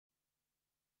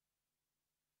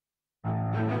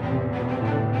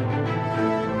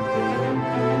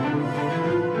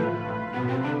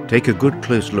Take a good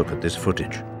close look at this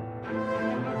footage.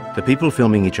 The people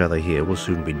filming each other here will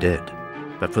soon be dead,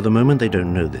 but for the moment they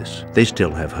don't know this. They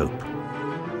still have hope.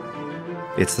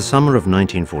 It's the summer of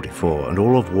 1944, and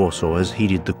all of Warsaw has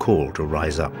heeded the call to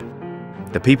rise up.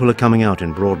 The people are coming out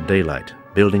in broad daylight,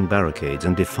 building barricades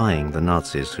and defying the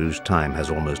Nazis whose time has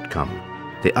almost come.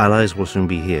 The Allies will soon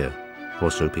be here, or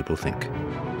so people think.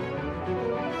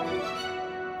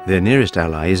 Their nearest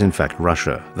ally is in fact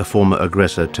Russia, the former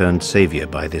aggressor turned savior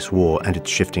by this war and its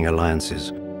shifting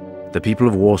alliances. The people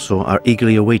of Warsaw are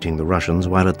eagerly awaiting the Russians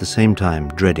while at the same time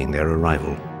dreading their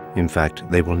arrival. In fact,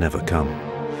 they will never come.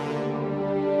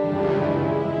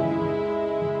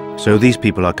 So these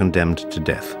people are condemned to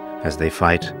death as they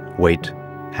fight, wait,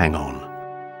 hang on,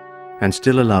 and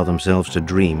still allow themselves to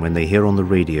dream when they hear on the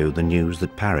radio the news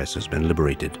that Paris has been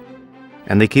liberated.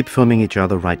 And they keep filming each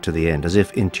other right to the end, as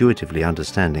if intuitively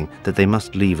understanding that they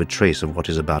must leave a trace of what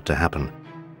is about to happen,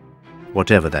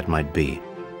 whatever that might be.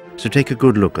 So take a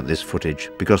good look at this footage,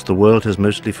 because the world has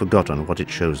mostly forgotten what it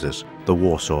shows us, the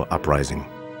Warsaw Uprising.